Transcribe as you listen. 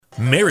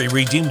Mary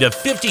redeemed a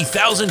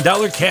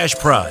 $50,000 cash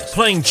prize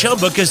playing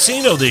Chumba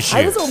Casino this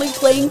year. I was only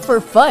playing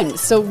for fun,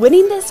 so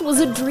winning this was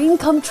a dream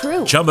come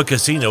true. Chumba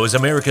Casino is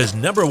America's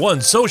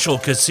 #1 social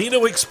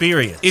casino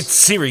experience. It's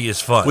serious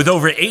fun. With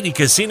over 80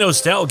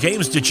 casino-style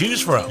games to choose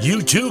from,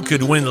 you too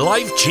could win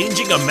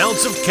life-changing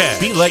amounts of cash.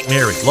 Be like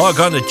Mary. Log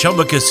on to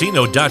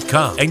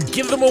ChumbaCasino.com and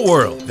give them a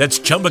whirl. That's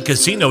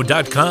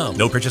ChumbaCasino.com.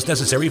 No purchase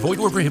necessary. Void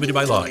where prohibited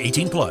by law.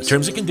 18 plus.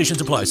 Terms and conditions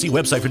apply. See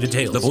website for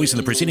details. The voice in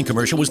the preceding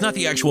commercial was not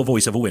the actual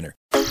voice of a winner.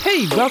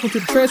 Hey, welcome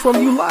to the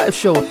Transform You Live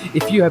Show.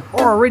 If you have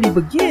already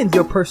begun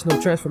your personal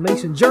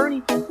transformation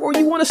journey or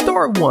you want to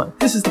start one,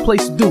 this is the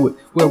place to do it,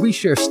 where we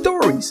share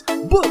stories,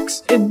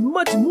 books, and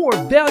much more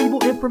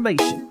valuable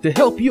information to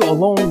help you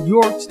along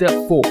your step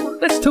forward.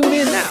 Let's tune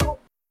in now.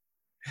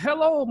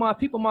 Hello, my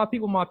people, my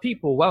people, my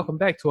people. Welcome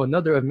back to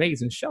another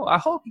amazing show. I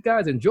hope you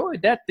guys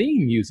enjoyed that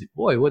theme music.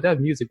 Boy, well, that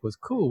music was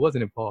cool,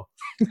 wasn't it, Paul?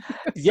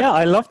 Yeah,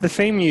 I love the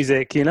theme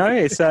music. You know,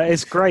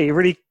 it's great. It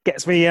really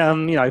gets me,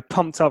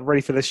 pumped up,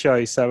 ready for the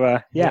show. So,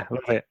 yeah,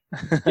 love it.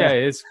 Yeah,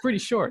 it's pretty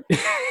short.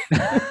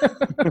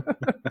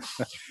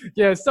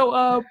 Yeah,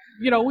 so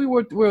we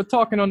were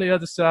talking on the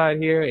other side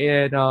here,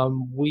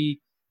 and we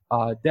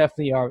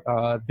definitely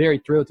are very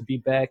thrilled to be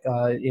back,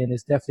 and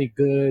it's definitely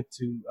good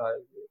to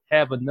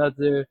have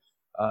another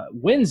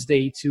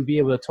Wednesday to be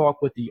able to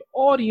talk with the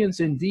audience.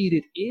 Indeed,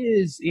 it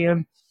is.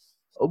 And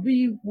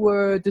we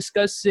were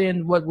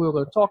discussing what we were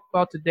going to talk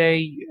about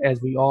today,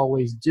 as we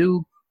always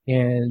do.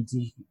 And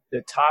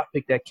the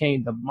topic that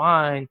came to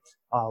mind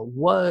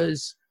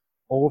was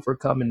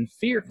overcoming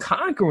fear,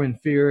 conquering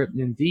fear.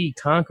 Indeed,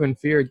 conquering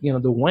fear. You know,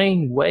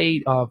 Dwayne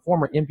Wade,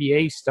 former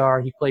NBA star,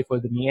 he played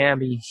for the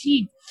Miami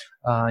Heat.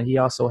 He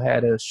also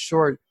had a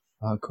short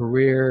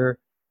career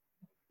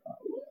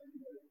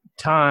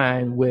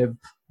time with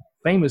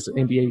famous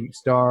NBA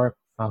star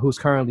who's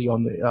currently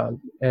on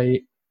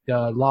the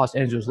Los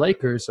Angeles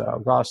Lakers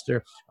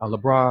roster,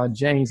 LeBron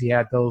James. He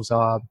had those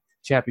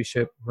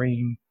championship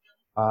ring,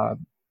 and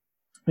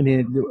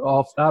then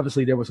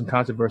obviously there was some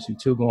controversy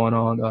too going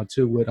on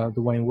too with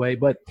Dwayne Wade,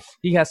 but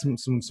he has some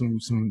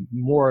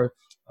more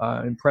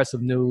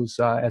impressive news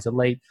as of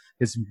late.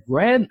 His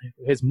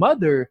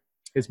mother,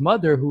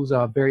 who's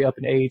very up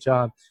in age,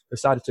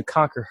 decided to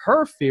conquer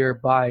her fear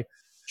by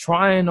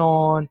trying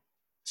on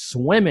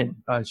swimming.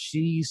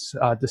 She's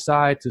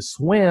decided to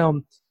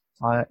swim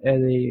at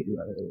a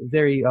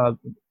very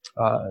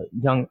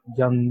young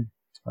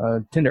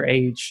tender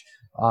age,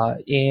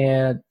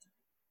 and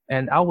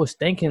I was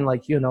thinking,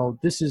 like,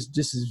 this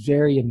is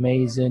very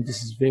amazing.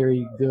 This is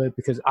very good,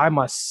 because I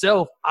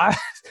myself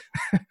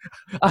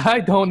I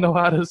don't know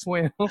how to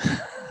swim,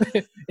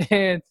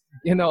 and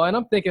and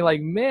I'm thinking,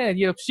 like, man,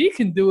 if she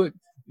can do it,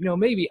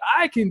 maybe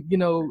I can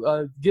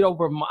get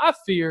over my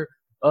fear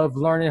of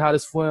learning how to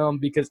swim,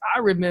 because I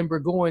remember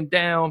going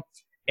down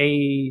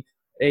a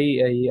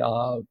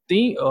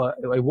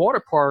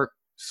water park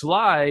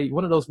slide,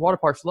 one of those water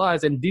park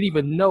slides, and didn't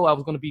even know I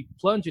was going to be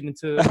plunging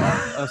into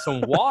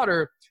some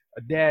water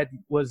that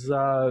was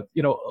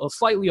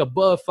slightly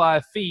above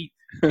 5 feet,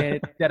 and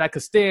that I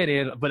could stand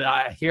in. But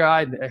here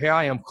I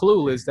am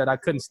clueless that I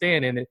couldn't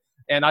stand in it,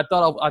 and I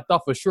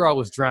thought for sure I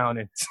was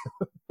drowning.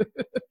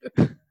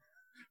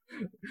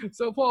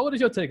 So, Paul, what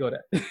is your take on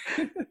that?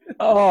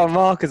 Oh,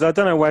 Marcus, I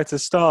don't know where to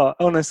start,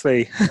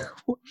 honestly.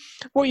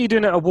 What are you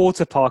doing at a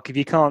water park if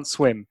you can't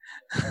swim?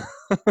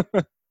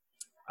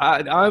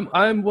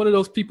 I'm one of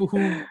those people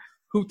who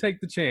take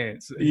the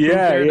chance.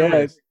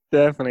 Yeah,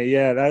 definitely.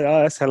 Yeah,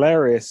 that's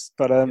hilarious.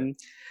 But going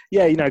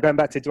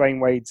back to Dwayne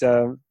Wade's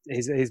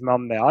his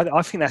mum there,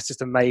 I think that's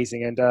just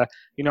amazing. And I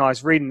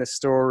was reading the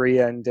story,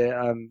 and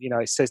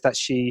it says that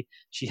she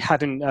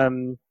hadn't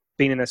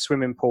been in a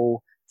swimming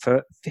pool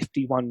for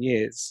 51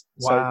 years.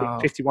 Wow.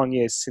 So 51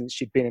 years since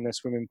she'd been in a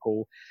swimming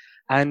pool.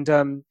 And,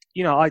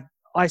 I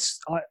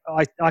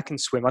can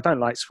swim. I don't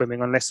like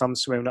swimming unless I'm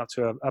swimming up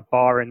to a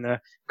bar in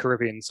the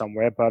Caribbean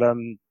somewhere. But,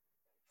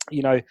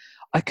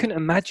 I couldn't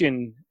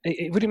imagine.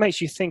 It really makes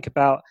you think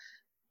about,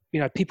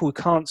 people who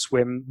can't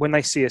swim when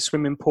they see a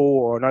swimming pool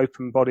or an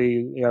open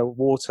body,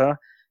 water,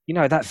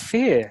 that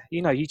fear,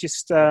 you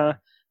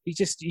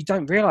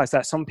don't realize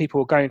that some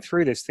people are going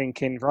through this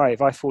thinking, right,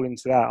 if I fall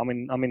into that, I'm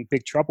in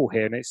big trouble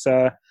here. And it's,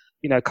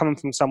 coming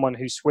from someone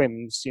who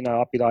swims,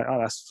 I'd be like, oh,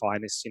 that's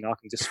fine. It's, I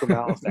can just swim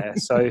out of there.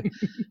 So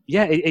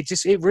yeah,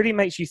 it really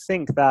makes you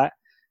think that,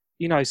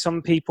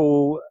 some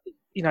people,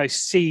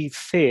 see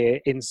fear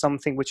in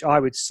something which I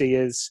would see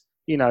as,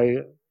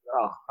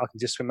 I can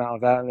just swim out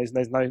of that, and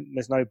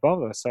there's no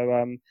bother. So,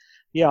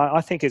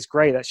 I think it's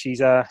great that she's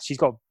got,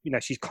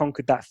 she's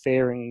conquered that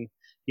fear and,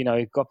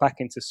 got back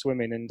into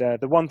swimming. And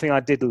the one thing I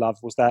did love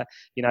was that,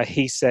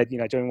 he said,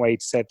 Dwayne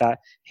Wade said that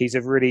he's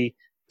a really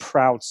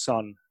proud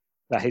son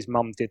that his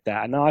mum did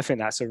that. And I think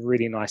that's a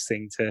really nice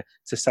thing to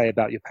say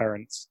about your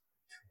parents.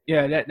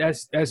 Yeah,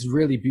 that's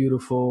really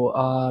beautiful.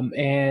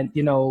 And,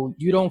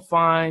 you don't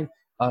find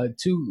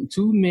too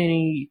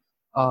many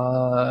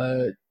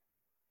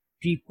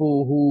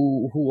people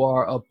who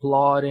are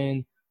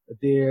applauding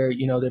their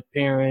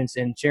parents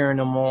and cheering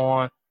them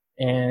on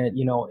and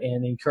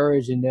and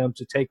encouraging them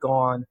to take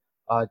on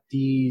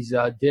these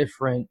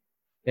different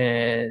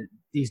and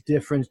these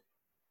different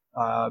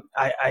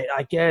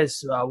I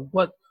guess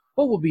what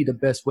would be the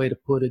best way to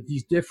put it?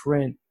 These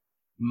different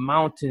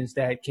mountains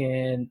that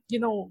can,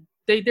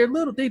 they're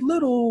little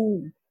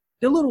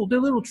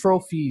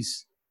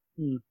trophies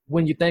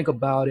when you think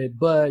about it.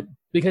 But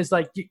because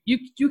like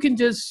you can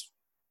just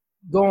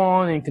go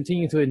on and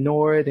continue to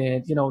ignore it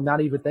and not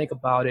even think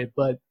about it.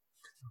 But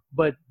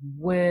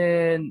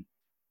when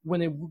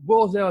it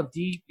boils down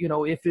deep,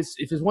 if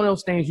it's one of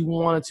those things you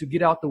wanted to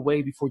get out the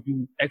way before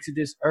you exit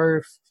this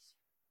earth,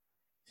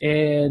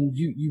 and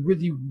you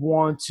really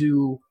want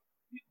to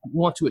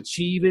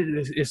achieve it,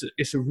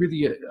 it's a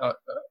really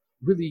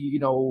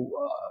really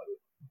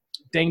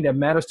thing that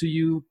matters to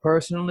you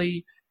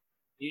personally.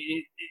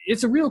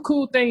 It's a real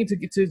cool thing to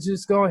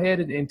just go ahead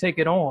and take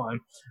it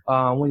on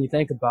when you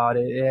think about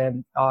it.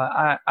 And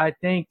I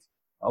think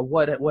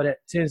what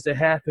tends to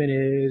happen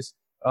is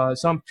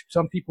some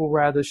people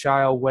rather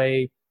shy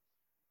away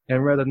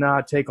and rather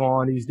not take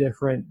on these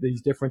different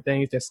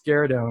things that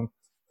scare them.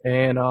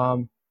 And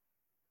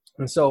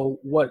so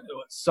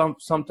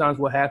sometimes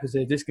what happens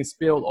is this can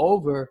spill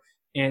over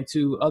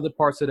into other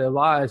parts of their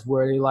lives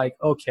where they're like,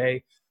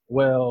 okay,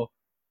 well,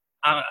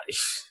 I'm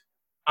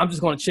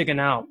just going to chicken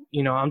out.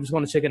 I'm just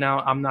going to chicken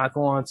out. I'm not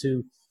going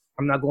to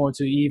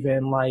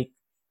even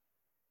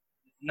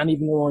not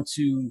even going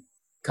to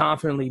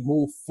confidently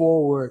move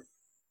forward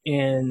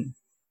in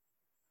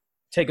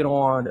taking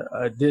on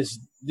this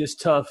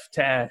tough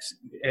task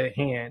at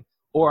hand,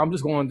 or I'm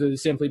just going to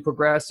simply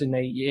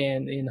procrastinate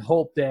and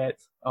hope that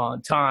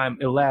time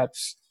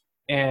elapse.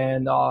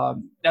 And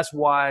that's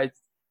why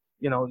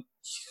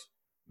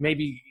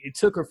maybe it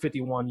took her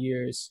 51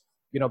 years,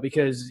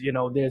 because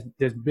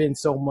there's been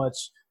so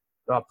much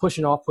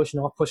pushing off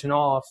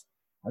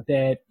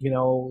that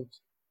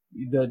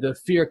the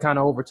fear kind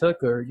of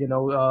overtook her.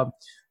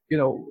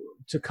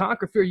 To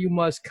conquer fear, you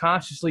must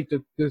consciously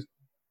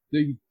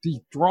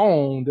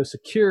dethrone the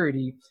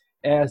security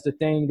as the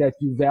thing that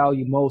you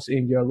value most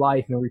in your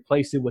life and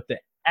replace it with the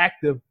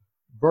active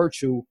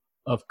virtue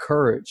of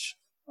courage.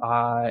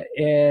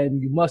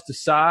 And you must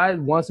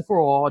decide once and for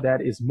all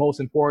that it's most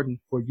important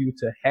for you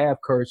to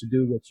have courage to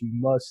do what you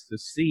must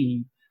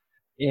succeed,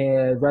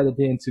 and rather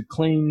than to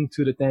cling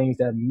to the things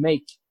that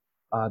make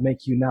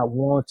you not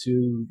want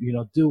to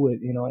do it.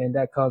 And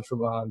that comes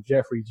from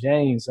Jeffrey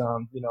James,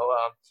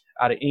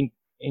 out of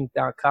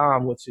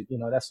Inc.com, which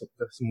that's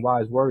some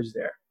wise words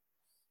there.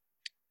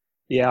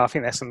 Yeah, I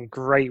think there's some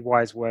great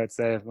wise words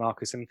there,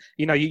 Marcus. And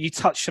you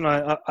touched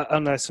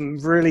on some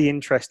really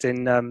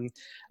interesting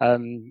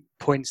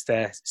points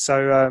there.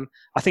 So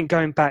I think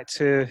going back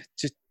to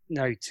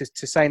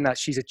saying that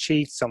she's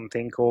achieved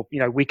something, or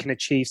we can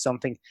achieve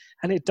something,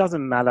 and it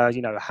doesn't matter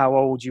how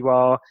old you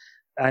are.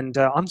 And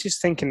I'm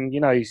just thinking,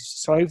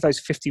 so over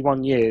those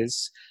 51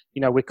 years,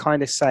 we're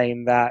kind of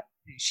saying that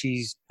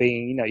she's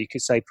being, you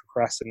could say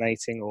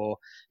procrastinating, or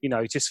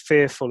just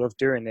fearful of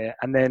doing it.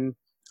 And then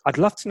I'd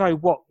love to know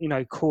what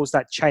caused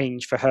that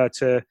change for her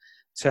to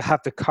have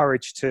the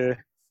courage to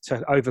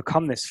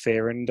overcome this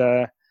fear. And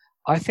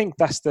I think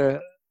that's a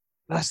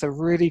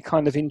really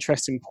kind of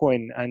interesting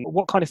point. And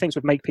what kind of things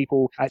would make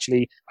people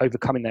actually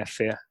overcoming their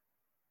fear?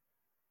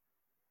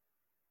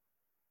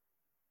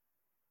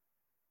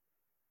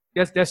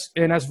 That's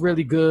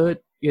really good.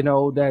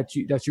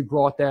 That you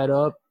brought that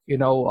up.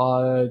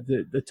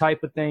 The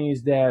type of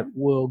things that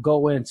will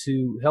go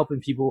into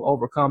helping people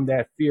overcome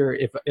that fear.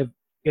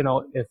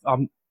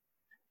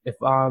 If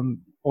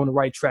I'm on the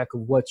right track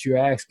of what you're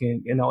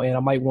asking, and I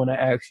might want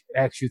to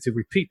ask you to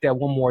repeat that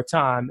one more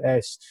time,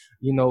 as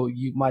you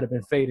might have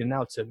been fading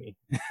out to me.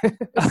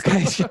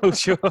 Okay,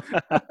 sure.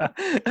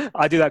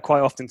 I do that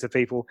quite often to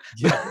people.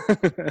 Yeah.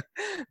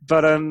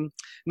 But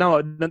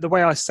no, the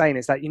way I was saying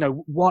is that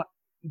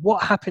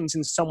what happens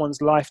in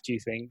someone's life, do you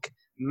think,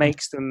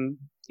 makes them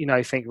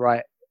think,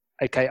 right,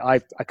 okay,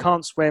 I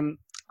can't swim,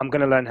 I'm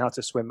going to learn how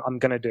to swim, I'm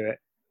going to do it.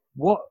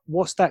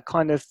 What's that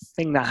kind of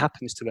thing that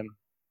happens to them?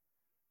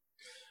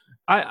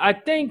 I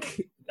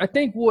think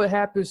what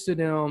happens to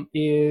them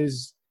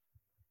is,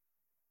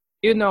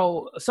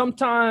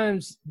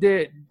 sometimes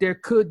there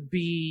could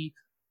be,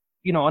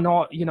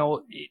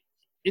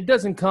 it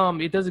doesn't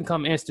come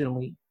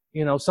instantly.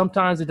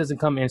 Sometimes it doesn't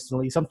come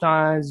instantly.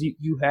 Sometimes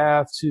you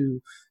have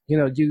to,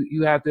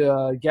 you have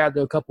to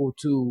gather a couple of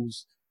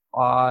tools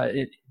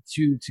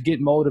to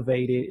get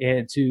motivated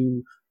and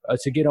to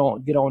get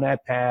on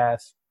that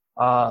path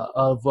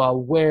of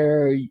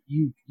where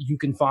you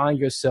can find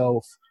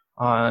yourself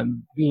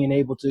being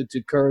able to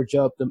courage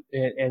up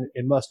and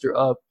muster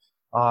up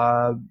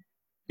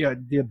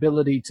the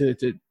ability to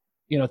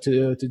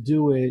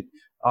do it.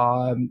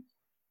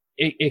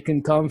 It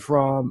can come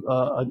from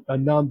a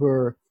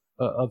number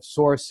of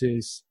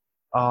sources.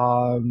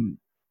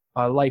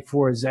 Like,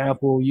 for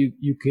example,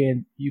 you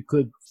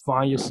could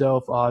find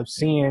yourself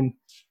seeing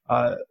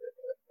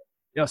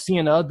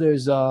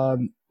others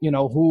who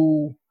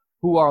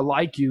are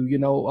like you.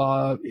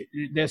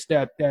 There's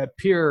that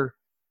peer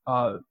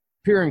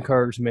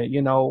encouragement.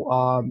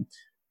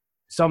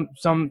 some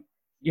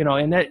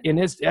and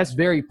that's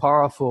very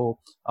powerful.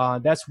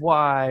 That's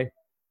why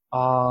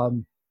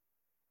oh,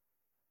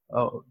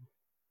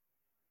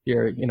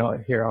 here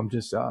I'm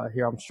just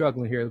here I'm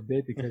struggling here a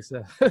bit because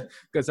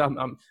because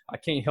I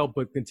can't help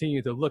but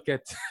continue to look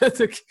at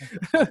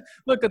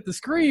look at the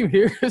screen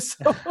here.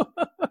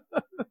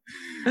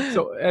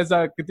 So as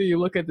I continue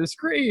to look at the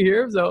screen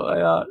here, so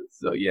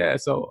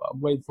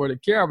I'm waiting for the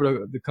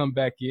camera to come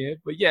back in.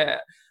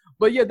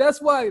 But that's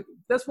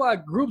why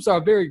groups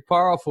are very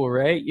powerful,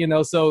 right?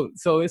 So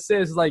it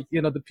says like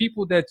the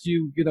people that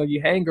you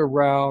hang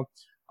around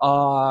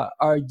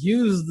are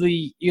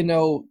usually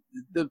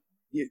the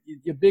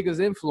your biggest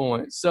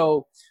influence.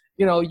 So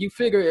you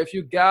figure if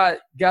you got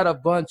a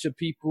bunch of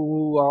people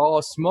who are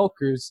all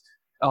smokers,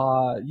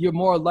 you're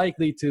more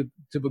likely to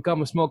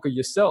become a smoker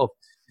yourself.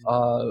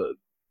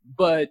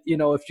 But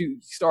if you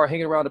start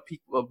hanging around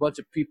a bunch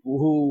of people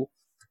who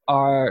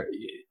are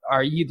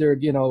either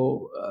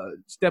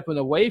stepping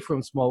away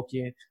from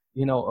smoking,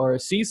 or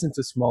ceasing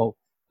to smoke,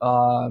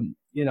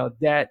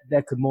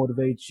 that could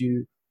motivate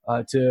you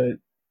to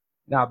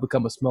not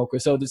become a smoker.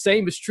 So the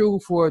same is true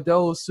for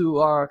those who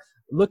are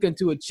looking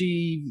to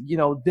achieve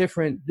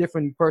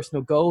different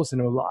personal goals in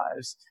their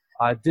lives.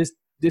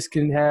 This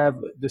can have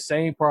the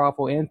same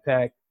powerful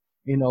impact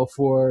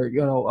for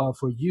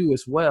you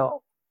as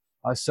well.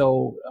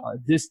 So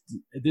this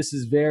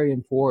is very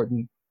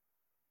important,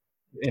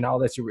 and I'll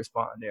let you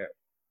respond there.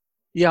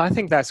 Yeah, I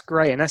think that's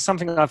great, and that's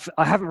something I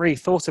haven't really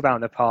thought about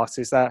in the past.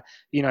 Is that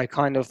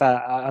kind of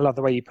that? I love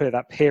the way you put it,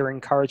 that peer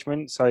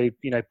encouragement. So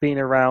being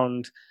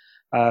around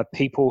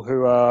people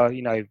who are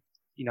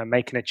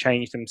making a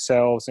change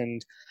themselves,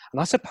 and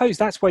I suppose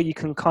that's where you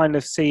can kind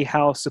of see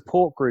how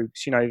support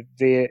groups,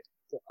 the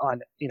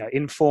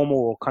informal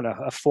or kind of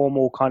a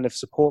formal kind of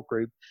support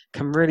group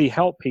can really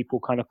help people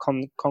kind of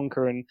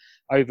conquer and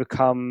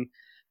overcome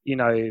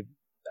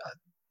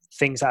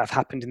things that have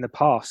happened in the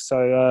past.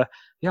 So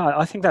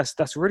I think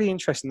that's really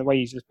interesting the way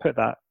you just put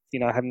that,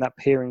 having that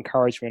peer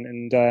encouragement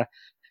and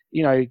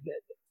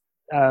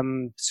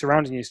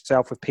surrounding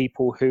yourself with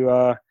people who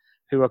are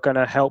going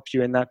to help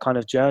you in that kind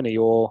of journey,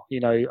 or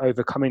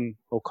overcoming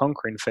or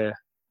conquering fear.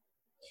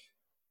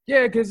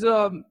 Yeah, because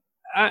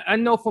I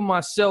know for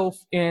myself,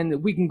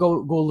 and we can go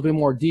a little bit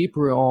more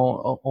deeper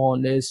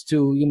on this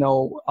too.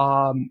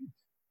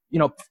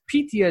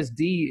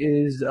 PTSD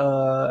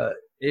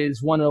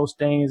is one of those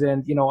things,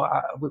 and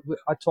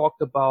I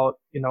talked about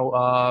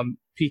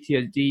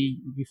PTSD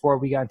before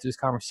we got into this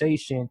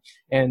conversation,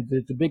 and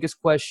the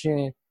biggest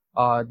question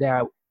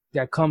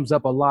that comes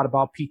up a lot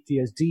about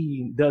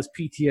PTSD: does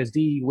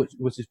PTSD,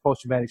 which is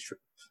post-traumatic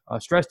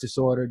stress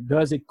disorder,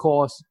 does it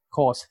cause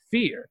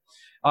fear?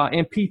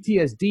 And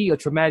PTSD, a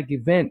traumatic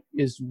event,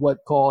 is what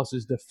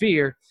causes the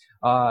fear.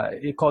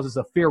 It causes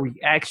a fear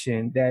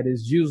reaction that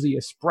is usually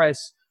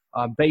expressed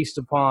based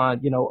upon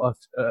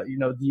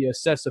the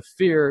excessive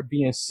fear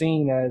being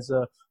seen as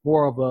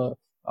more of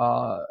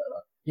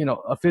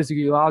a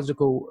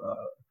physiological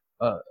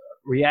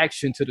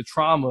reaction to the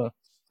trauma.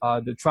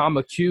 The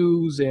trauma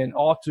cues and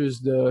alters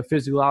the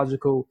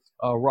physiological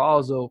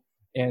arousal,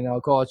 and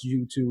cause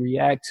you to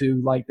react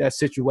to like that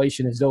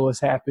situation as though it's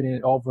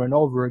happening over and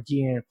over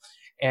again.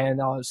 And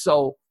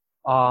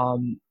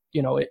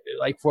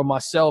like for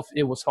myself,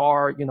 it was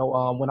hard,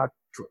 when I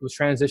was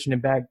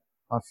transitioning back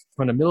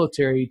from the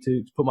military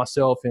to put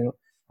myself in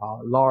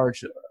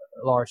large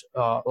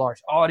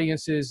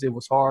audiences. It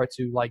was hard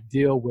to like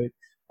deal with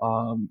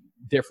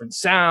different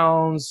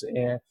sounds,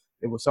 and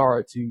it was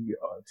hard to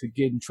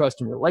get in trust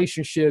in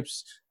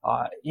relationships.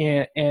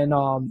 And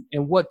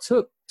what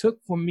took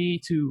for me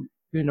to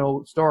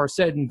start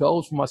setting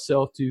goals for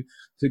myself to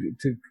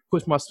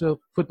push myself,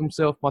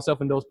 myself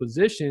in those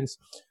positions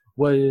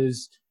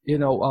was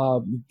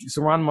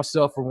surrounding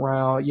myself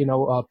around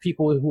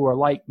people who are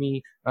like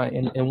me,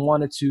 and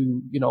wanted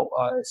to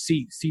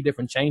see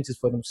different changes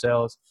for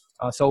themselves.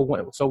 So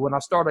when I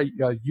started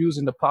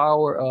using the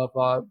power of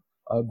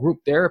group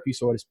therapy,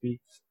 so to speak,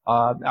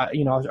 I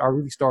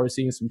really started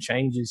seeing some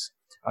changes.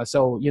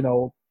 So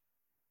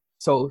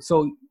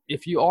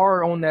if you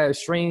are on that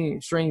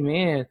extreme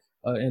end,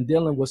 and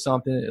dealing with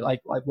something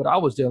like what I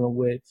was dealing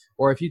with,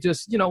 or if you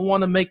just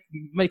want to make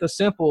a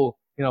simple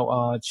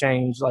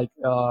change, like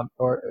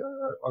or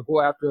go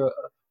after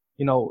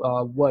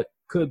what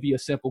could be a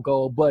simple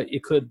goal, but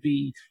it could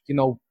be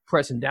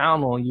pressing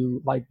down on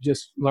you, like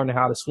just learning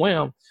how to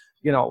swim.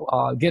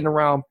 Getting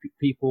around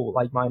people,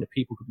 like-minded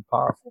people, could be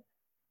powerful.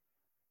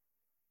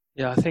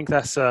 Yeah, I think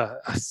that's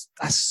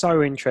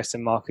so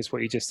interesting, Marcus,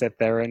 what you just said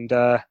there, and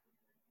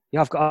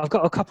I've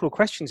got a couple of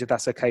questions, if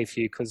that's okay for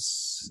you,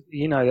 because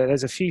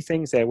there's a few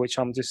things there which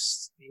I'm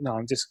just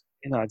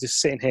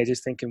sitting here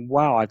just thinking,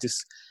 wow, I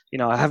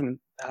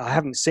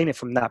haven't seen it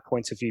from that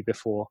point of view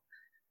before.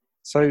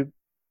 So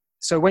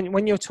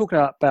when you're talking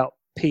about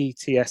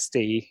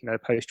PTSD,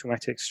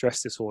 post-traumatic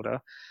stress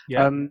disorder,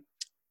 yeah.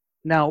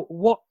 Now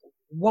what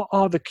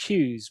are the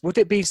cues? Would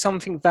it be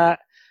something that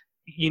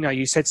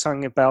you said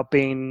something about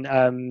being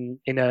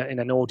in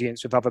an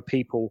audience with other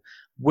people.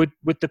 Would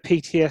the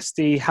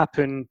PTSD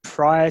happen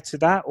prior to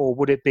that, or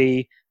would it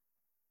be,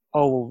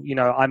 oh,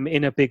 I'm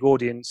in a big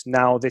audience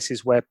now, this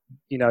is where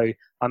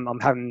I'm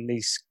having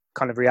these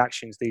kind of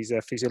reactions, these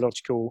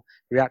physiological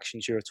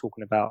reactions you were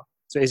talking about?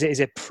 So is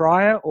it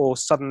prior, or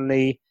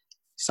suddenly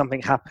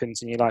something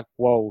happens and you're like,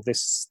 whoa,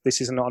 this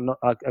is not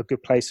a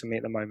good place for me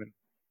at the moment?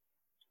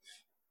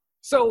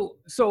 So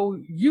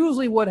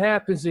usually what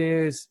happens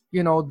is,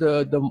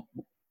 the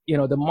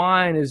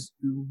mind is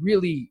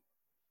really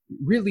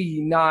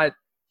not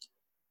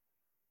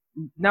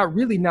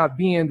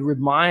being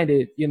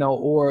reminded,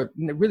 or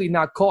really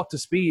not caught to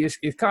speed.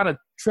 It's kind of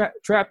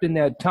trapped in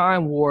that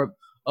time warp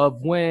of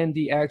when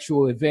the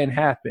actual event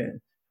happened.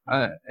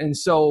 And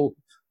so,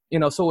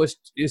 so it's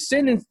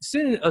sending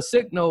a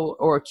signal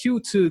or a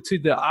cue to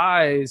the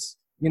eyes,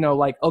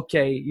 like,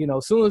 okay,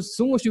 soon as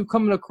you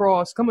coming up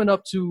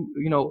to,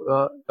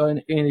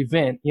 an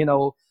event,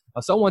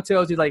 someone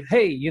tells you like,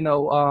 hey,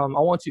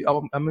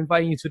 I'm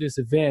inviting you to this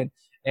event.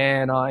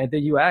 And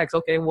then you ask,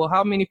 okay, well,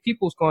 how many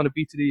people's going to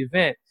be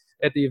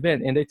at the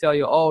event? And they tell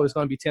you, oh, it's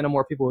going to be 10 or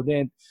more people. And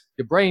then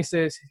your brain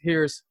says,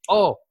 here's,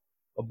 oh,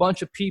 a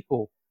bunch of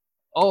people.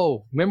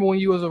 Oh, remember when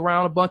you was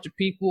around a bunch of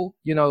people?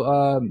 You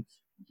got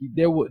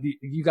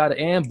an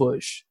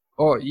ambush,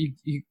 or you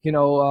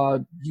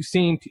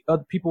seen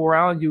other people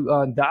around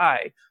you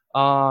die.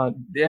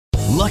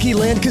 Lucky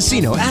Land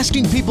Casino,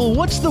 asking people,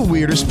 what's the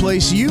weirdest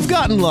place you've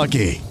gotten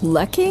lucky?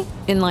 Lucky?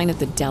 In line at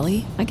the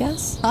deli, I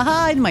guess?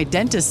 Aha, in my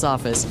dentist's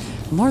office.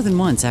 More than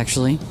once,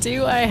 actually.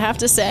 Do I have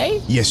to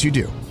say? Yes, you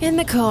do. In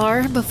the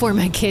car before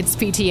my kids'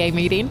 PTA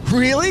meeting.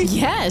 Really?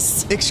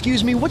 Yes.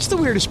 Excuse me, what's the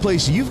weirdest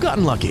place you've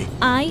gotten lucky?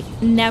 I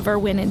never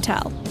win and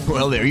tell.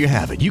 Well, there you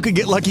have it. You can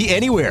get lucky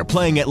anywhere,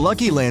 playing at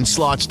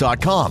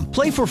LuckyLandSlots.com.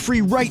 Play for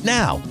free right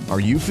now. Are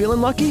you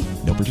feeling lucky?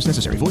 No purchase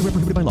necessary. Void where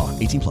prohibited by law.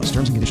 18+.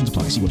 Terms and conditions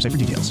apply. See website for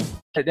details.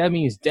 That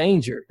means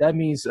danger. That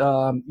means,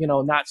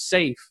 not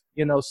safe.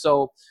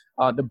 So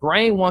the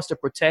brain wants to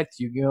protect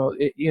you.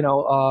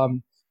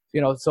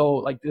 So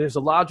like there's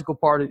a logical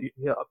part of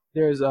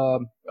there's a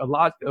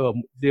lot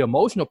the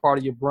emotional part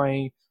of your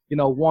brain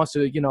wants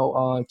to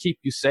keep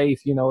you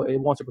safe.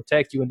 It wants to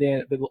protect you, and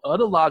then the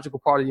other logical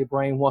part of your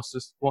brain wants to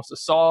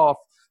solve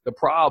the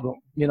problem.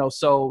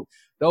 So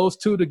those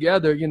two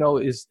together they're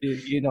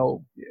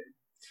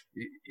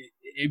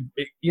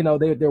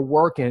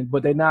working,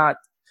 but they're not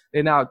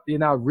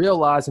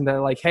realizing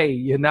that, like, hey,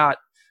 you're not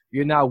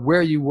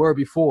where you were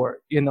before.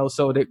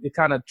 So they're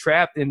kind of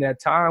trapped in that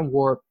time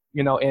warp.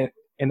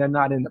 And they're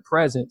not in the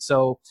present.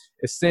 So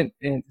it's sent,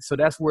 and so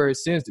that's where it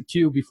sends the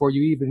cue before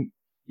you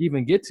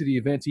even get to the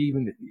event to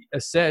even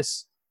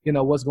assess,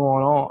 what's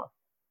going on.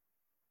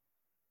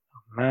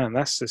 Man,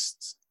 that's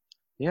just,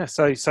 yeah.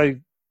 So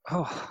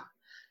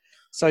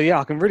yeah,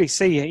 I can really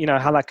see,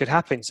 how that could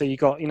happen. So you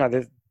got,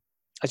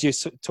 as you're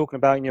talking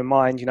about in your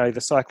mind,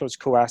 the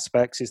psychological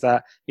aspects is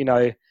that,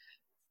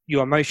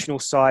 your emotional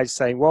side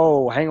saying,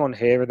 whoa, hang on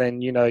here. And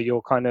then,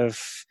 you're kind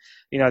of,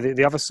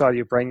 the other side of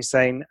your brain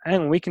saying,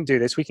 hang on, we can do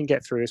this. We can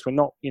get through this. We're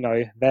not,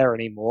 there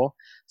anymore.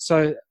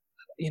 So,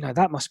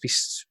 that must be,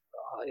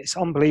 it's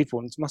unbelievable.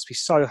 And it must be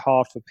so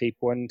hard for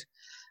people. And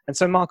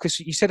so, Marcus,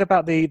 you said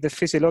about the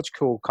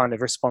physiological kind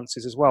of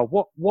responses as well.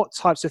 What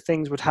types of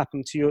things would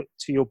happen to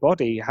your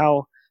body?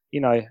 How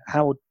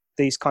would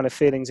these kind of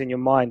feelings in your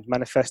mind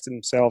manifest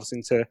themselves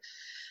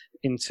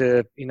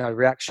into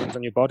reactions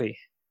on your body?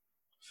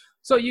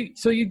 So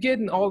you're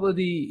getting all of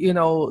the,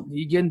 you're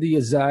getting the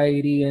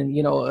anxiety, and,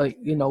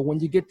 when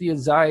you get the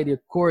anxiety, of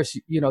course,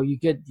 you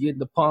get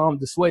the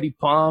sweaty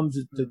palms,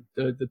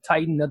 the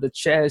tightening of the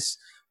chest,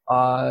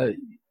 you're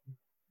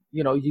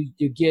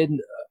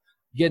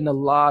getting a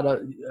lot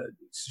of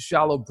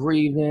shallow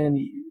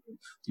breathing.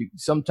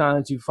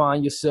 Sometimes you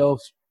find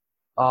yourself,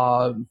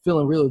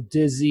 feeling real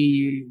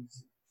dizzy.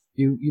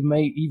 You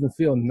may even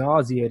feel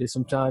nauseated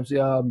sometimes,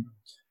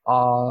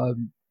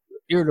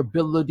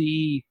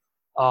 irritability.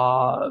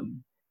 I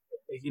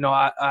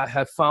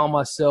have found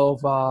myself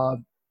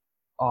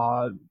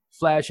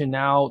flashing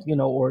out,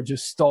 or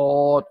just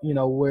stalled,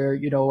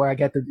 where I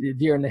got the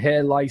deer in the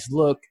headlights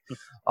look.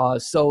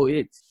 So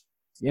it's,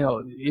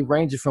 it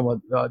ranges from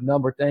a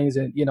number of things,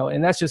 and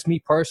and that's just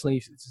me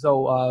personally.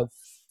 So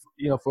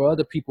for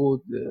other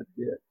people,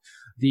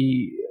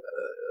 the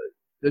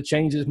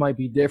changes might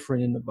be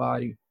different in the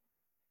body.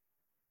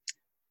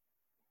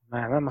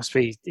 Man, that must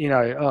be,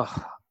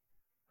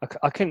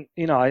 I can,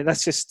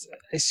 it's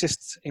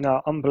just,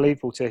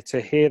 unbelievable to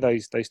hear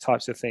those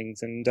types of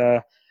things. And,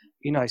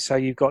 so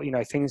you've got,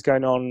 things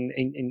going on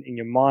in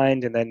your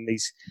mind, and then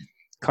these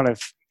kind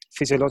of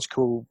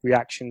physiological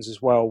reactions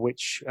as well,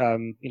 which,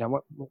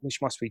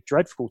 which must be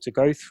dreadful to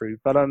go through.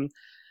 But,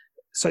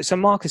 so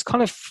Mark is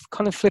kind of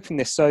flipping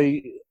this. So,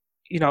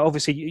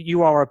 obviously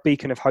you are a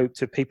beacon of hope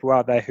to people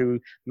out there who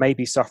may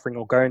be suffering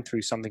or going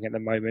through something at the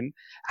moment.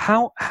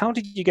 How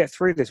did you get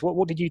through this?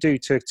 What did you do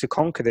to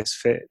conquer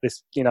this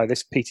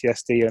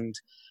PTSD? And,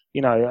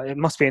 it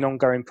must be an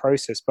ongoing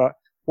process, but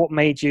what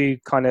made you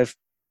kind of,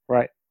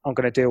 right, I'm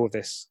going to deal with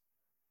this?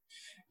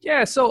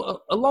 Yeah,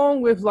 so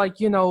along with like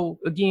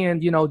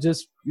again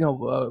just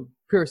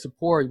peer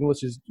support,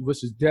 which is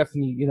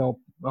definitely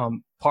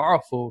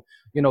powerful.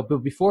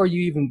 But before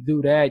you even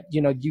do that,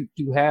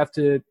 you have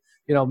to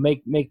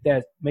make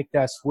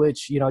that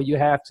switch. You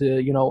have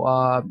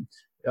to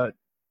uh,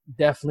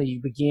 definitely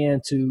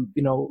begin to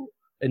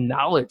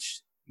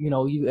acknowledge.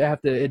 You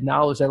have to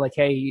acknowledge that, like,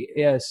 hey,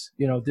 yes,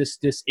 this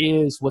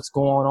is what's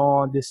going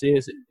on. It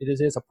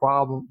is a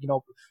problem.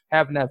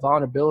 Having that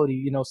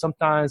vulnerability.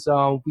 Sometimes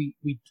we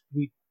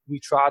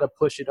try to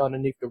push it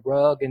underneath the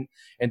rug and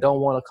don't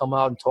want to come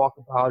out and talk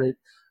about it,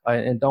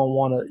 and don't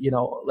want to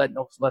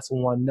let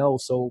someone know.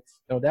 So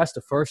that's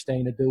the first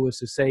thing to do, is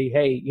to say,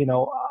 hey,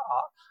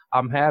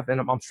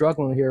 I'm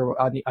struggling here.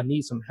 I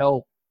need some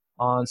help.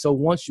 So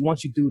once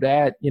you do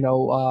that,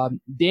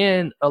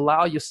 then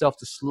allow yourself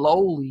to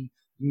slowly,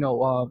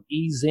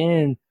 ease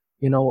in,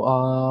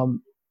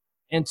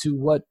 into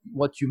what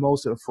you're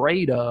most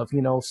afraid of.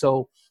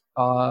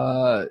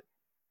 Uh,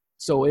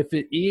 so if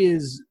it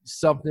is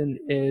something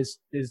as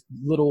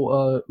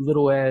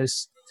little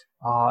as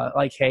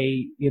like,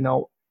 hey,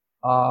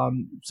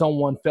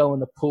 someone fell in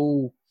the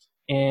pool,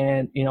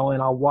 and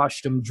I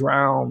watched them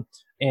drown,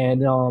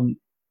 and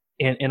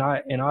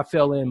I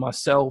fell in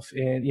myself,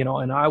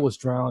 and I was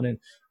drowning.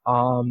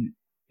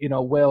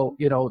 Well,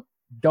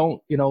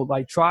 don't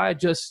like try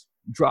just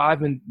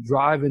driving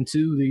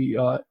to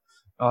the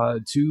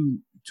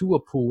to a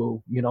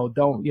pool.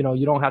 Don't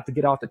you don't have to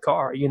get out the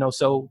car.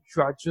 So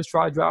try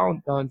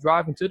driving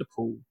to the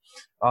pool,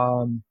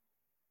 and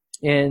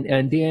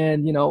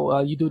then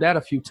you do that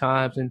a few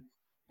times, and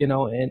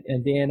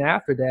then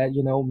after that,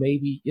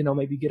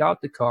 maybe get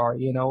out the car,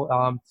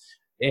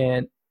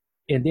 and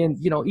then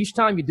each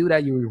time you do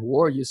that, you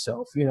reward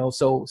yourself.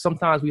 So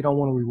sometimes we don't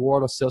want to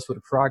reward ourselves for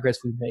the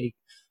progress we make.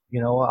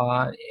 And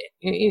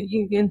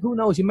who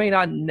knows, you may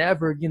not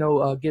never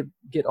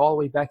get all the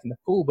way back in the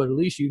pool, but at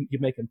least you're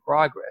making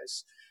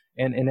progress.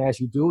 And as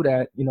you do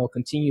that,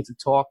 continue to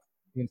talk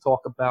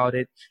about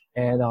it,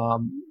 and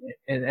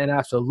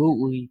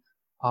absolutely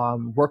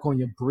work on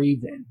your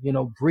breathing.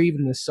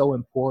 Breathing is so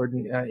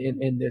important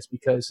in this,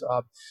 because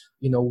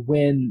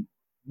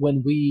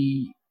when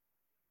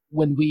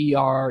we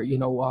are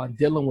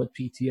dealing with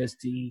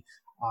PTSD,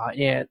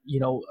 and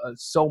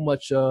so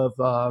much of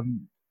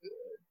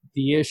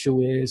the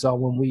issue is,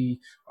 when we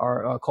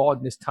are caught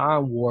in this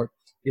time warp,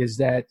 is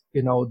that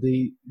a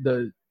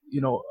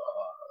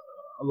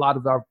lot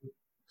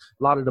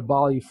of the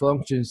body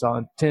functions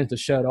tends to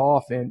shut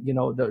off, and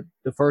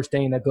the first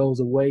thing that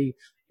goes away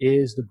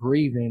is the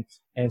breathing.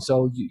 And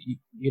so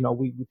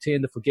we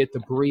tend to forget to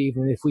breathe,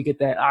 and if we get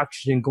that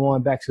oxygen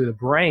going back to the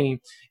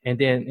brain, and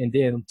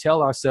then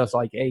tell ourselves,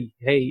 like, hey,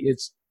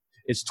 it's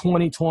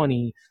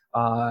 2020,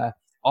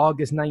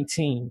 August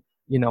 19,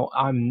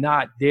 I'm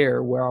not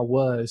there where I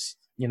was,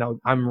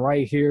 I'm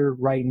right here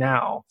right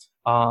now,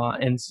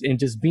 and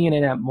just being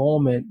in that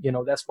moment.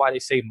 That's why they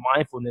say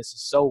mindfulness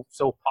is so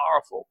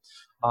powerful.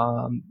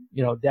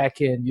 That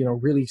can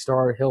really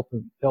start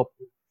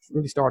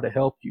to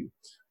help you.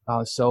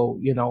 And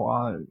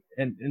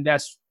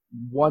that's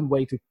one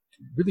way to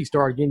really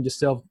start getting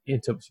yourself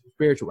into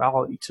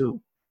spirituality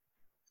too.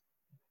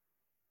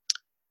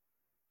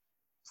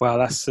 Wow,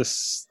 that's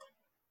just,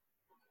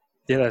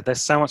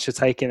 there's so much to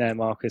take in there,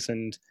 Marcus,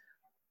 and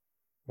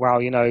wow,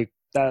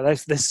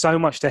 there's so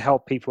much to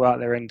help people out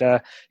there. And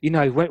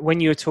when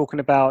you were talking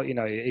about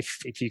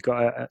if you've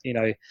got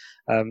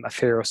a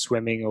fear of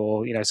swimming,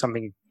 or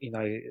something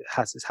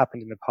has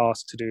happened in the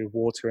past to do with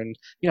water, and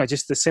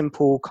just the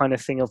simple kind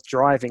of thing of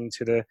driving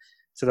to the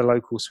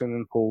local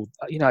swimming pool,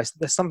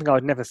 there's something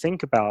I'd never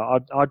think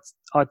about.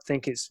 I'd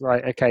think it's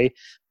right, okay,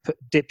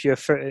 dip your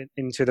foot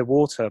into the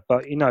water,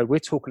 but we're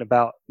talking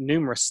about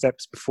numerous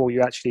steps before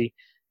you actually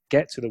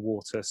get to the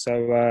water.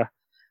 So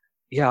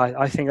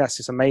I think that's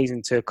just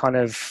amazing to kind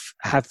of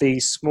have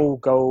these small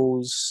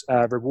goals,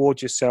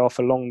 reward yourself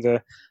along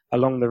the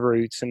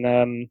route,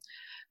 and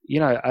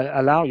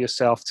allow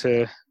yourself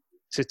to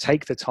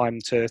take the time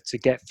to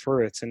get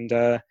through it. And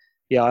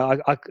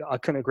I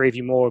couldn't agree with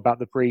you more about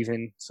the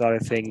breathing side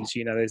of things.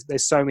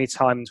 There's so many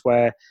times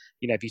where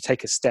if you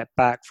take a step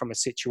back from a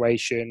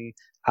situation,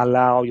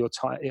 allow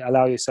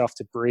yourself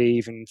to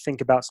breathe and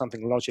think about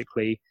something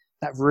logically,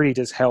 that really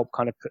does help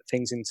kind of put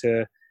things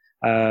into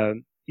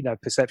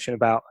perception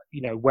about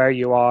where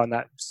you are in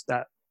that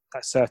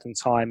certain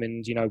time,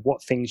 and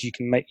what things you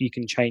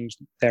can change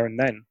there and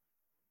then.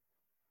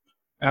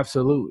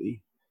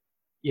 Absolutely.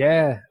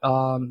 Yeah.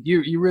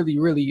 You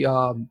really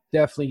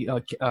definitely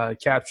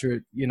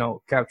captured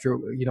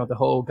the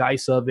whole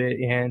guise of it,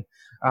 and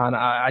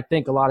I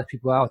think a lot of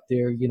people out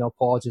there,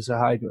 Paul, just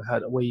how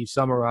the way you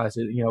summarize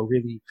it,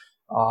 really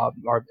are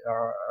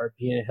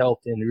being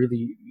helped, and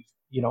really,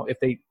 if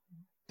they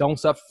don't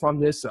suffer from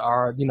this,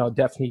 are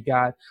definitely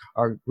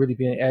are really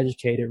being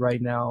educated right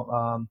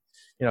now.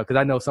 because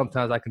I know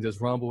sometimes I can just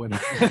rumble and,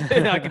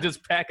 and I can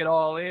just pack it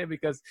all in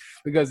because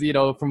from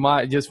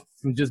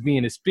just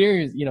being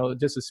experienced,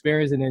 just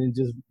experiencing it and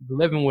just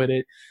living with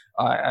it,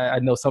 I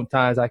know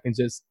sometimes I can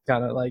just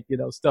kind of like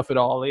stuff it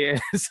all in.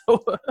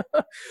 So,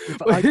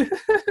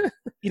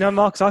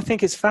 Marcus, I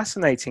think it's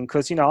fascinating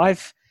because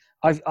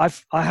I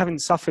haven't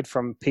suffered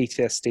from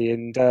PTSD,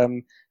 and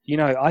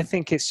I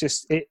think it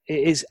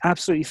is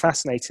absolutely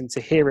fascinating to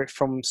hear it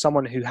from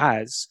someone who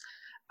has.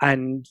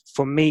 And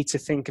for me to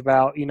think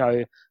about,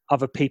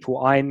 other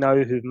people I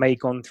know who've may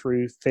gone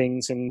through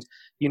things and,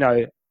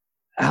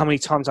 how many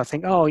times I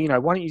think, why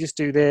don't you just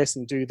do this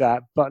and do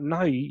that? But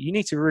no, you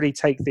need to really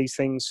take these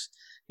things,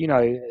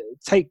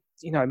 take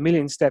a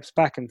million steps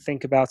back and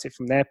think about it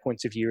from their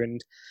point of view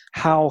and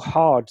how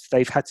hard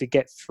they've had to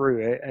get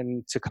through it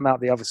and to come out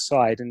the other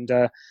side. And,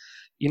 to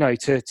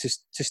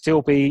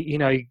still be,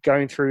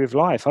 going through with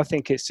life. I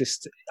think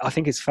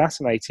it's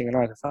fascinating,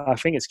 and I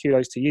think it's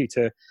kudos to you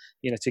to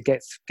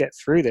get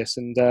through this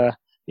and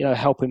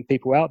helping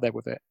people out there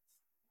with it.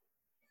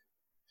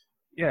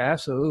 Yeah,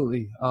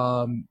 absolutely.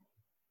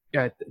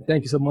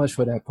 Thank you so much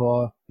for that,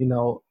 Paul.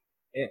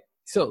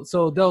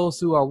 So those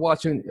who are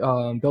watching,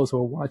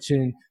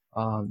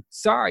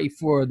 sorry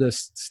for the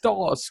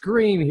stalled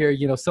screen here.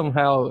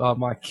 Somehow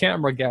my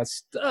camera got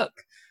stuck.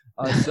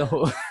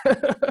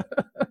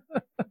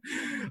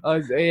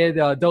 And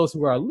those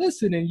who are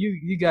listening,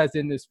 you guys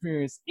didn't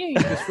experience any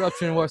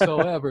disruption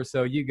whatsoever,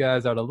 so you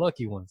guys are the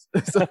lucky ones.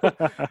 But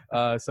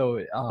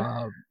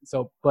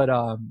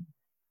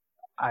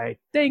I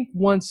think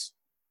once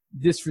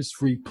this was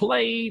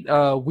replayed,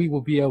 we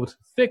will be able to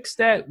fix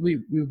that.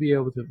 We'll be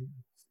able to,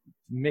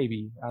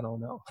 maybe, I don't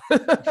know.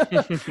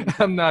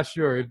 I'm not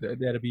sure if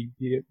that'll be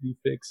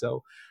fixed.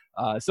 So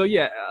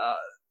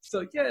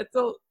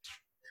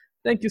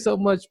thank you so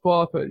much,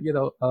 Paul, for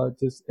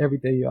just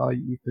everything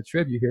you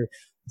contribute here.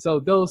 So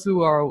those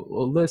who are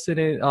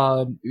listening,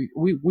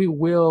 we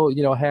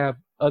will have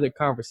other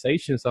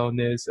conversations on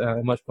this,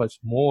 much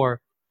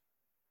more.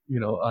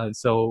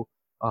 So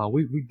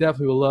we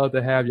definitely would love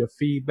to have your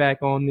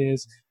feedback on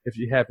this. If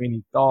you have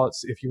any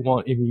thoughts, if you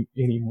want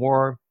any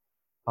more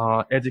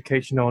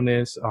education on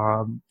this,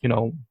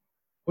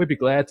 we'd be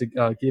glad to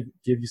give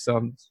you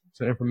some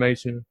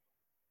information.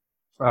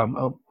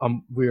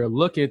 We're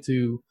looking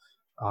to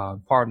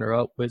partner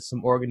up with some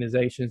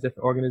different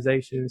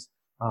organizations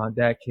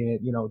that can,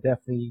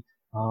 definitely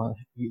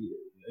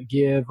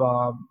give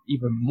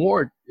even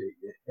more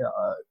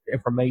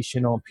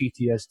information on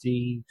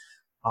PTSD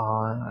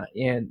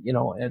and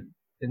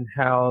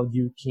how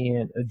you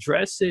can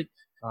address it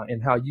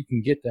and how you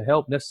can get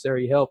the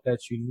necessary help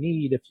that you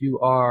need if you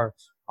are,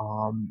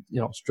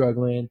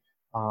 struggling.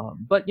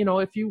 But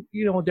if you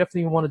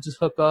definitely want to just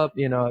hook up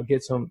and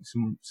get some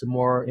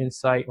more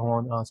insight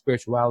on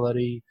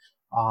spirituality.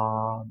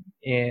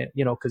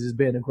 Because it's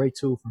been a great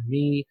tool for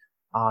me,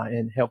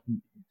 and help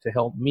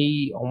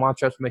me on my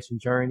transformation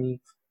journey.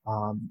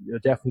 You'll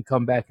definitely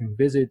come back and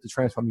visit the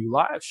Transform You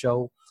Live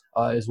show,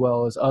 as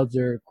well as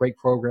other great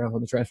programs on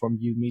the Transform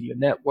You Media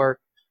Network.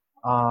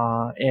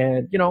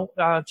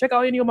 Check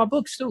out any of my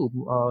books too.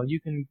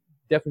 You can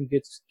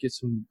definitely get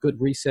some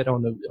good reset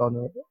from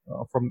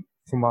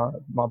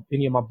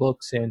any of my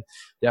books, and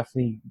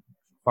definitely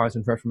find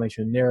some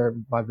transformation there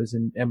by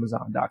visiting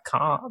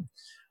Amazon.com.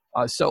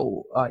 And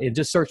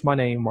just search my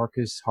name,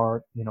 Marcus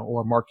Hart,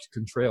 or Marcus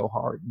Contrell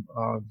Hart.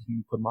 You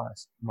can put my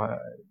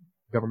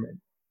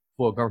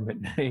full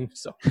government name.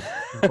 So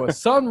for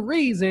some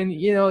reason,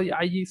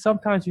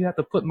 sometimes you have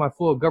to put my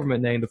full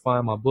government name to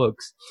find my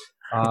books.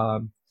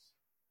 Our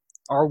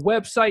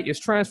website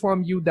is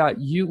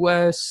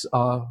transformu.us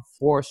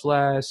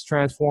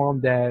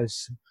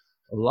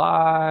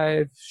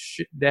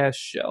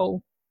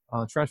 /transform-live-show.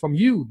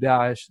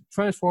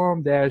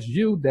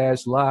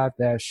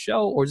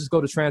 transform-u-live-show, or just go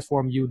to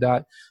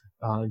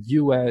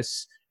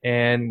transformu.us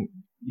and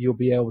you'll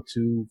be able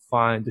to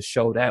find the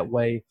show that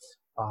way.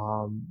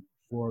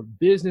 For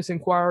business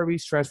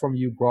inquiries,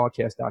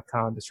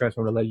 transformubroadcast.com. That's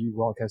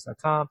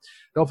transform-broadcast.com.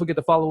 Don't forget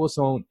to follow us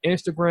on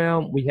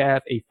Instagram. We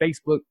have a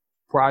Facebook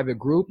private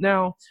group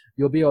now.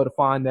 You'll be able to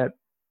find that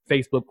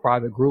Facebook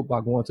private group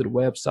by going to the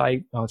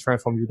website,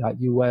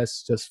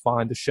 transformu.us. Just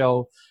find the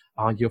show.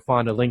 You'll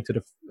find a link to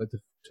the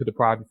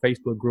private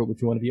Facebook group if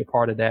you want to be a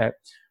part of that.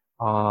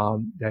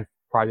 That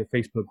private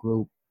Facebook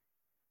group.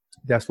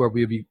 That's where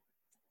we'll be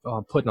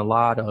putting a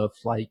lot of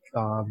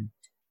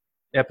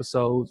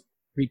episodes,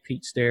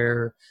 repeats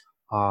there.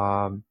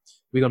 We're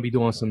gonna be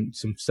doing some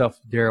stuff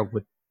there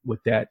with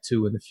that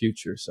too in the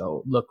future.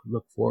 So look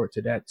forward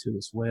to that too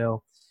as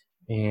well.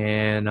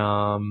 And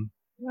I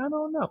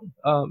don't know.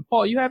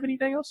 Paul, you have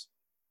anything else?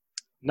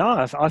 No,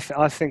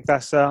 I think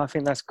that's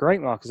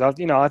great, Marcus. I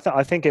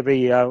think it'd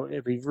be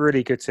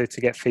really good to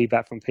get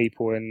feedback from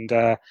people,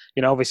 and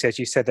obviously, as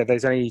you said, that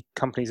there's any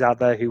companies out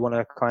there who want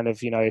to kind of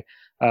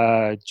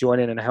join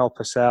in and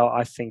help us out.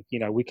 I think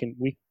we can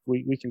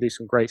do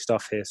some great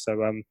stuff here. So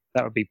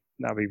that would be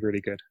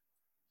really good.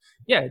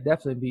 Yeah, it'd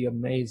definitely be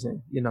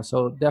amazing.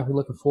 So definitely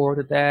looking forward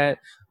to that.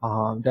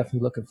 Definitely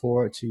looking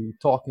forward to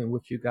talking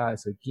with you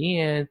guys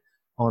again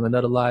on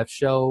another live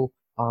show.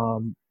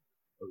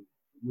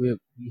 We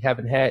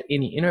haven't had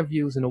any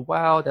interviews in a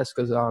while. That's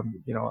because I've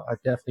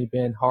definitely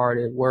been hard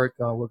at work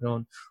working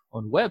on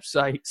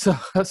websites.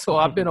 So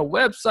I've been a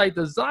website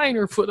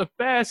designer for the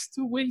past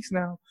 2 weeks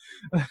now.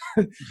 But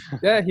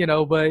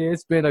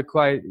it's been a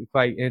quite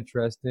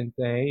interesting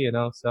thing.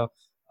 So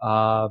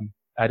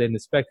I didn't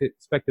expect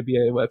to be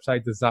a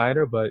website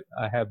designer, but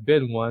I have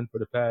been one for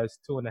the past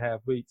 2.5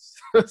 weeks.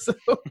 So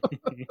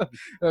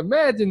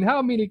imagine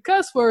how many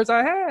cuss words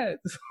I had.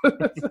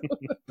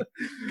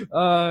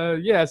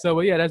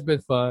 That's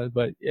been fun.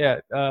 But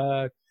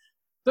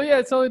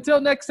so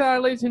until next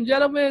time, ladies and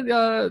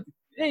gentlemen,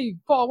 hey,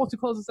 Paul, why don't you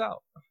close us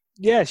out?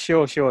 Yeah,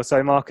 sure.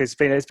 So, Mark, it's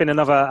been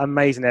another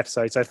amazing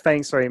episode. So,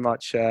 thanks very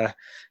much, for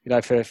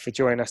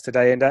joining us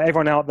today, and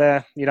everyone out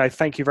there,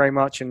 thank you very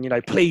much, and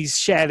please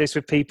share this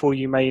with people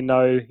you may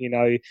know,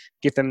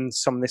 give them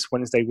some of this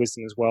Wednesday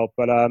wisdom as well.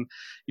 But on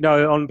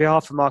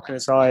behalf of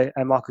Marcus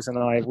and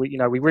I,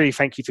 we really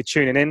thank you for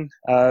tuning in.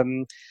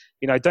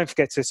 Don't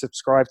forget to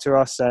subscribe to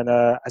us, and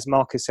as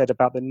Marcus said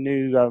about the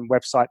new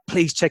website,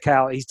 please check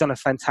out. He's done a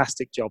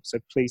fantastic job, so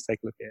please take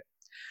a look at it.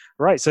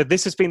 Right, so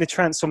this has been the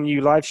Transform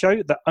You live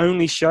show, the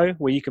only show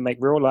where you can make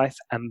real life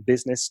and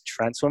business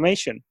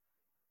transformation.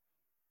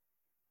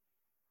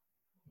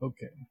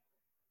 Okay.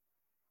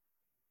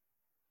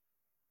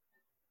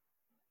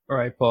 All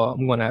right, Paul,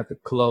 I'm going to have to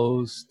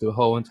close the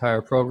whole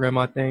entire program,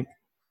 I think,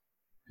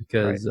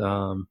 because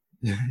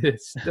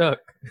it's stuck.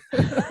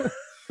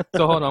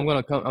 So hold on, I'm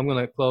going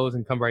to close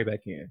and come right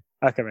back in.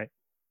 Okay, mate.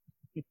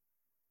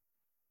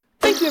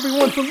 Thank you,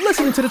 everyone, for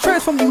listening to the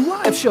Transform You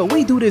Live Show.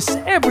 We do this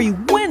every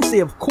Wednesday,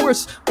 of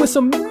course, with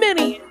some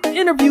many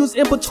interviews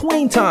in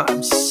between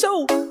times.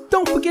 So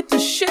don't forget to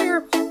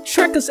share.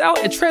 Check us out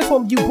at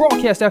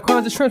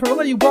transformubroadcast.com. Just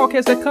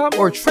transformubroadcast.com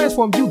or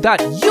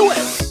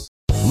transformu.us.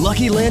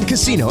 Lucky Land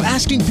Casino,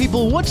 asking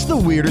people, what's the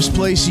weirdest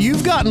place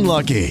you've gotten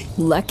lucky?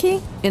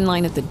 Lucky? In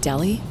line at the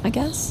deli, I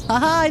guess?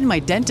 Aha, in my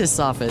dentist's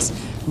office.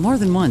 More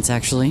than once,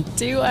 actually.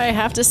 Do I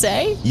have to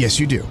say? Yes,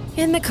 you do.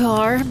 In the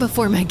car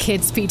before my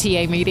kids'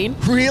 PTA meeting.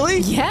 Really?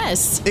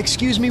 Yes.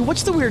 Excuse me,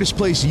 what's the weirdest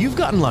place you've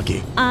gotten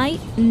lucky? I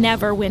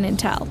never win and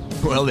tell.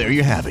 Well, there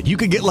you have it. You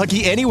can get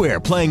lucky anywhere,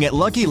 playing at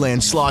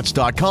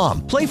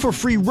LuckyLandSlots.com. Play for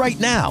free right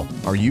now.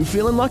 Are you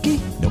feeling lucky?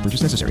 No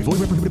purchase necessary. Void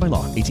where prohibited by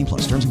law.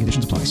 18+. Terms and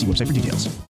conditions apply. See website for details.